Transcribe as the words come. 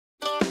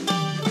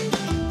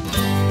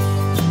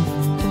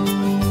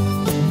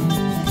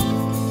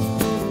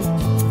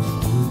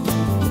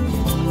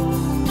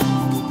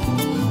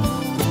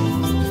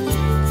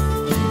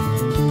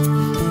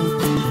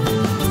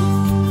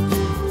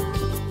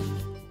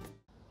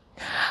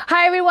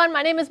Hi everyone,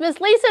 my name is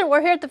Miss Lisa and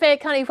we're here at the Fayette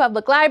County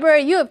Public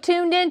Library. You have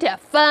tuned in to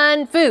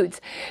Fun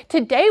Foods.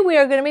 Today we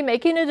are going to be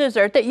making a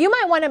dessert that you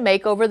might want to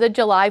make over the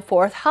July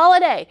 4th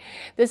holiday.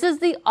 This is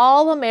the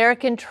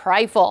All-American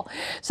Trifle.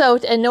 So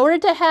in order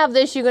to have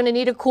this, you're going to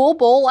need a cool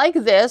bowl like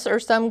this or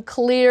some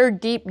clear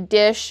deep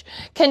dish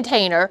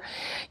container.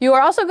 You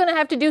are also going to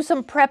have to do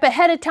some prep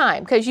ahead of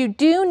time because you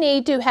do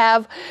need to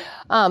have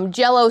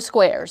Jell-O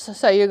squares.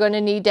 So you're going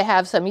to need to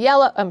have some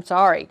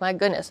my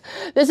goodness.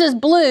 This is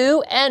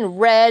blue and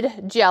red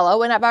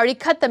Jell-O, and I've already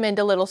cut them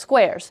into little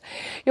squares.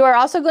 You are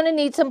also going to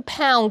need some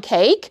pound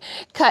cake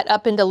cut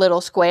up into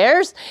little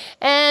squares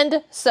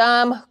and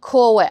some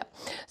Cool Whip.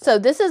 So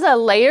this is a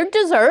layered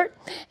dessert,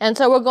 and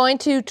so we're going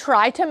to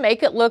try to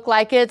make it look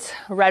like it's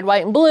red,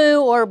 white, and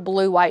blue, or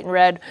blue, white, and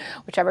red,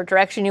 whichever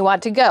direction you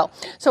want to go.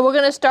 So we're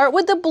going to start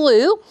with the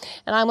blue,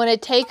 and I'm going to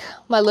take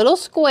my little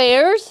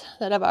squares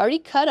that I've already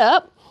cut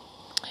up,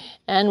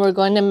 and we're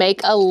going to make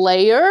a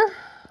layer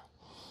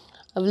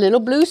of little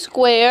blue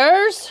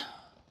squares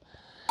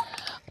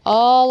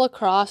all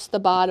across the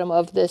bottom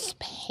of this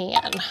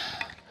pan,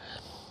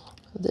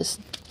 this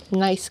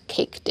nice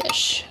cake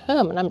dish.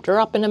 And I'm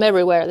dropping them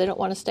everywhere. They don't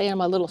want to stay on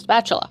my little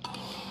spatula.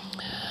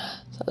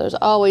 So there's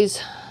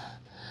always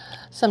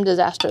some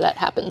disaster that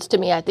happens to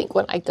me, I think,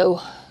 when I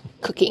go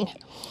cooking.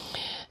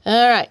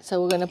 All right,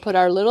 so we're going to put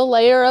our little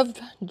layer of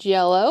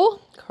Jell-O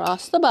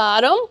across the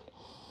bottom.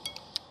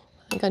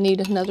 I think I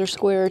need another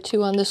square or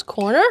two on this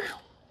corner.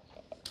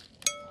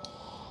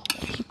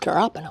 Keep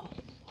dropping them.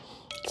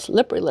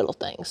 Slippery little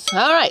things.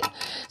 All right,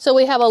 so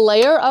we have a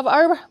layer of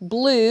our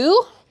blue.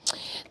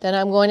 Then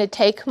I'm going to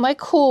take my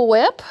Cool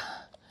Whip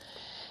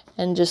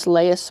and just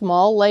lay a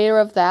small layer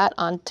of that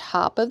on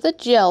top of the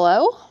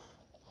Jell-O.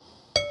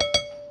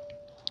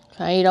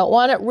 Okay, you don't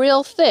want it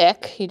real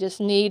thick. You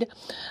just need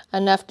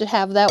enough to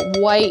have that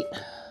white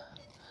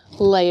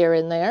layer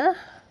in there.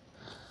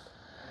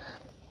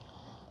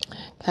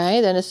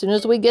 Okay, then as soon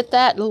as we get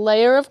that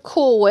layer of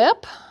Cool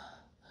Whip,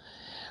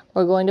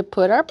 we're going to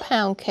put our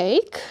pound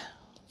cake.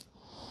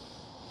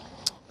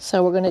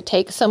 So we're going to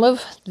take some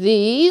of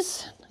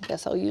these. I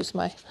guess I'll use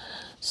my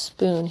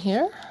spoon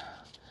here.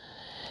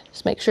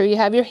 Just make sure you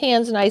have your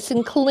hands nice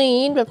and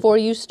clean before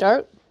you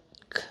start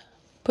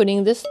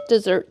putting this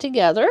dessert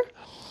together.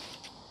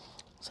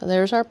 So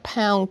there's our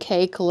pound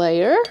cake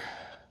layer.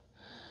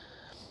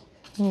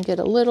 And get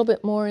a little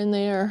bit more in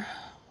there.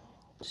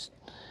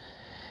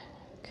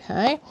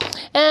 Okay.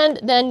 And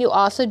then you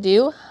also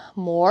do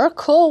more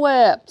Cool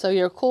Whip. So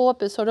your Cool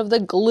Whip is sort of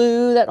the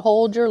glue that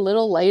holds your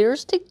little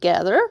layers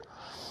together.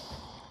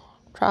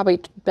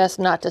 Probably best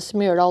not to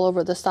smear it all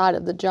over the side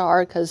of the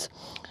jar because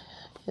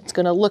it's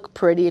going to look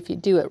pretty if you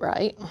do it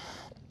right.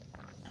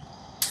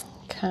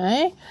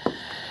 Okay,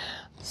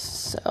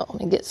 so let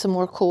me get some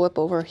more Cool Whip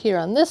over here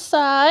on this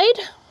side.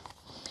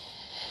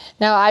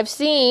 Now I've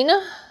seen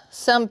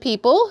some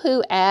people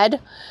who add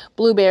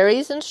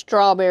blueberries and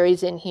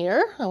strawberries in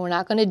here, and we're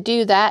not going to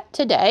do that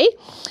today.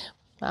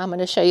 I'm going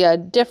to show you a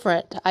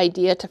different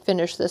idea to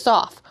finish this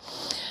off.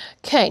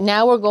 Okay,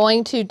 now we're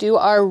going to do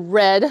our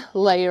red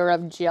layer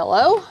of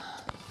Jell-O.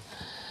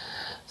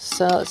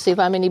 So let's see if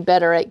I'm any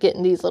better at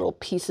getting these little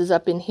pieces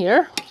up in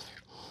here.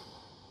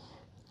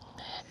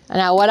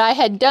 Now what I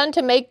had done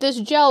to make this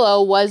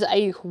Jell-O was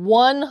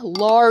one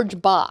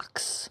large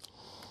box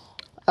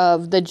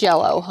of the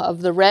Jell-O,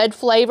 of the red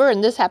flavor,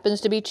 and this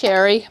happens to be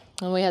cherry,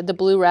 and we had the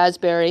blue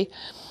raspberry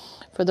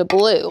for the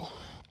blue.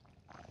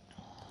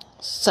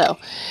 So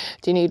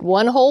you need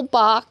one whole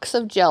box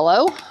of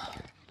Jell-O.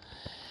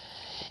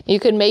 You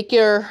can make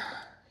your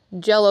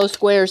Jell-O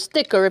squares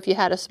thicker if you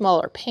had a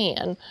smaller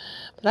pan,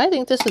 but I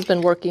think this has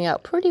been working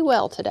out pretty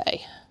well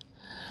today.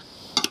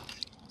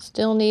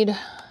 Still need to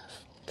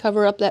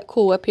cover up that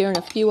Cool Whip here in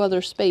a few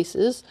other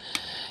spaces.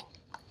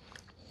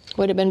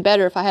 Would have been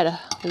better if I had a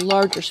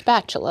larger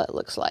spatula, it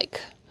looks like.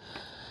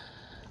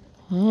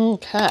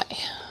 Okay,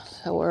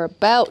 so we're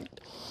about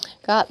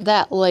got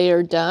that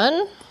layer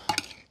done.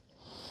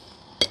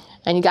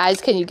 And you guys,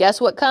 can you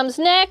guess what comes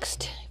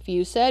next? If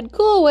you said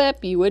Cool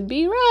Whip, you would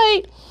be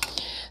right.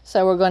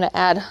 So we're going to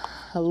add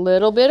a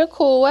little bit of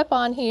Cool Whip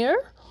on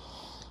here.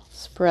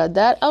 Spread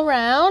that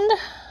around.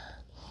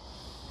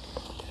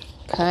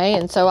 Okay,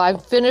 and so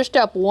I've finished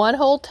up one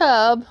whole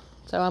tub.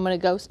 So I'm going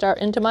to go start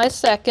into my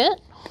second.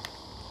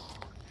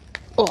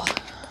 Oh.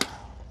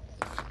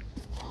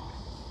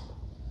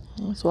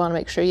 Just want to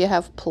make sure you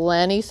have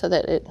plenty so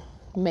that it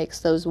makes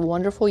those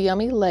wonderful,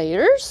 yummy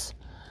layers.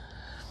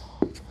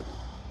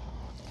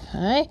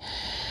 Okay.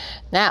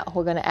 Now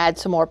we're going to add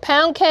some more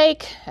pound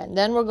cake, and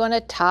then we're going to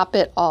top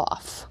it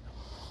off.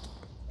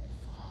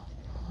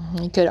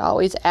 You could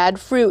always add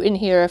fruit in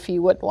here if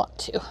you would want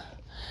to.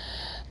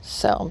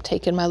 So I'm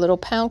taking my little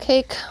pound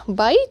cake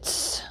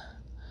bites,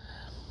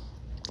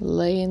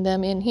 laying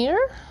them in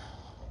here.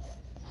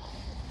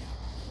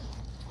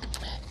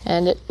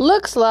 And it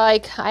looks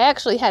like I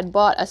actually had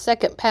bought a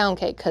second pound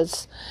cake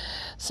because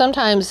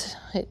sometimes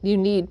you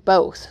need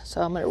both.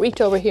 So I'm going to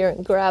reach over here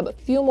and grab a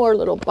few more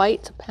little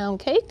bites of pound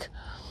cake.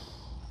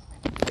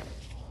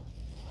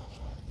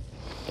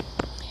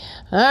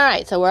 All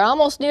right, so we're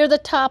almost near the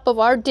top of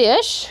our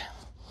dish.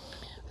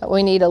 But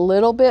we need a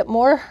little bit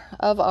more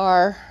of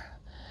our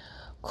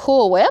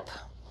Cool Whip.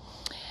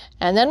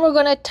 And then we're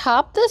going to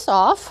top this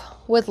off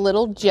with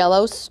little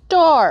Jell-O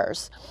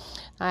stars.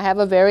 I have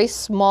a very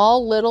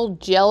small little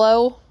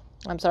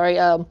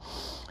a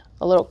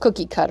little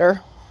cookie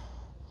cutter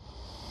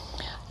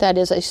that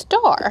is a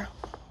star.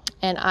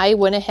 And I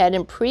went ahead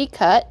and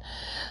pre-cut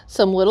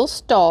some little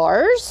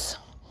stars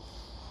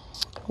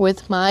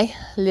with my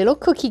little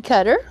cookie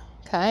cutter.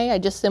 Okay, I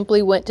just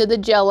simply went to the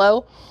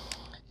Jell-O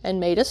and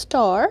made a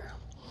star.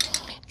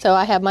 So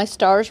I have my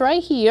stars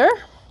right here.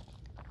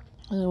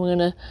 And we're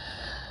gonna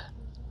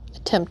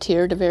attempt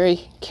here to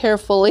very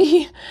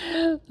carefully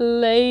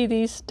lay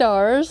these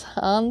stars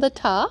on the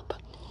top.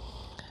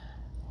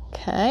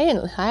 Okay,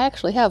 and I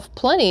actually have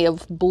plenty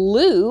of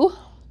blue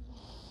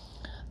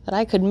that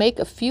I could make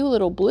a few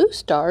little blue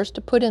stars to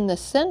put in the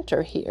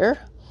center here.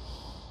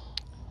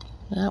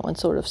 That one's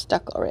sort of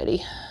stuck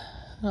already.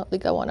 I don't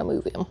think I want to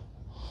move him.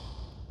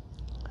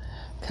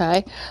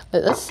 Okay,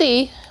 but let's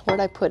see where'd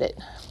I put it.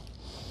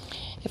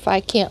 If I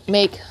can't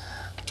make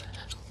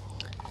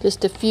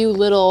just a few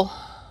little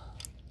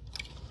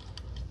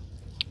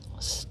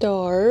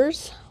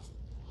stars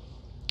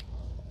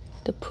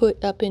to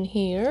put up in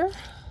here.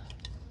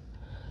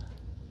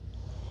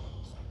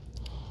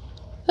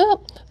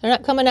 Oh, they're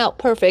not coming out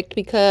perfect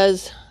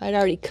because I'd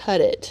already cut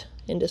it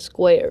into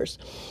squares.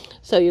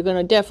 So you're going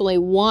to definitely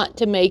want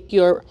to make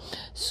your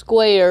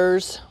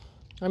squares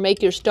or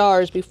make your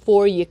stars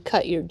before you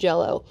cut your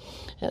Jell-O.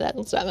 And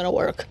that's not going to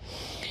work.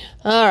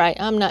 All right,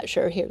 I'm not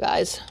sure here,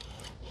 guys.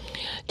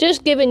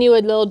 Just giving you a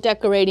little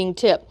decorating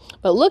tip.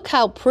 But look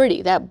how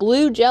pretty that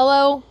blue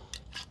Jell-O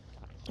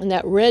and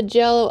that red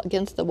Jell-O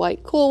against the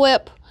white Cool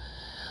Whip.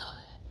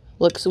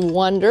 Looks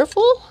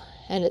wonderful,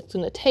 and it's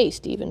going to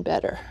taste even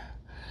better.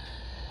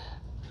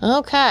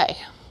 Okay.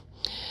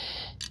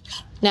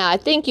 Now, I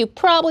think you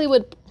probably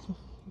would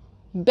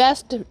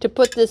best to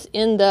put this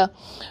in the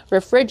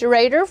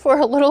refrigerator for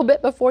a little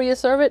bit before you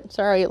serve it.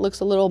 Sorry, it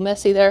looks a little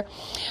messy there.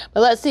 But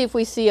let's see if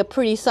we see a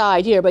pretty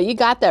side here. But you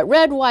got that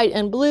red, white,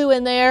 and blue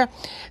in there.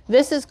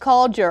 This is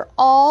called your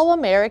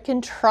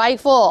All-American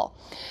Trifle.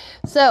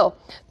 So,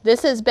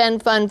 this has been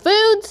Fun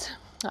Foods.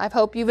 I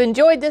hope you've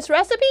enjoyed this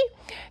recipe.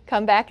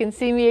 Come back and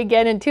see me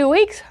again in 2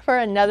 weeks for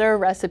another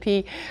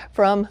recipe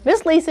from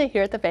Miss Lisa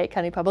here at the Fayette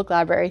County Public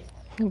Library.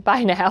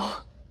 Bye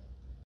now.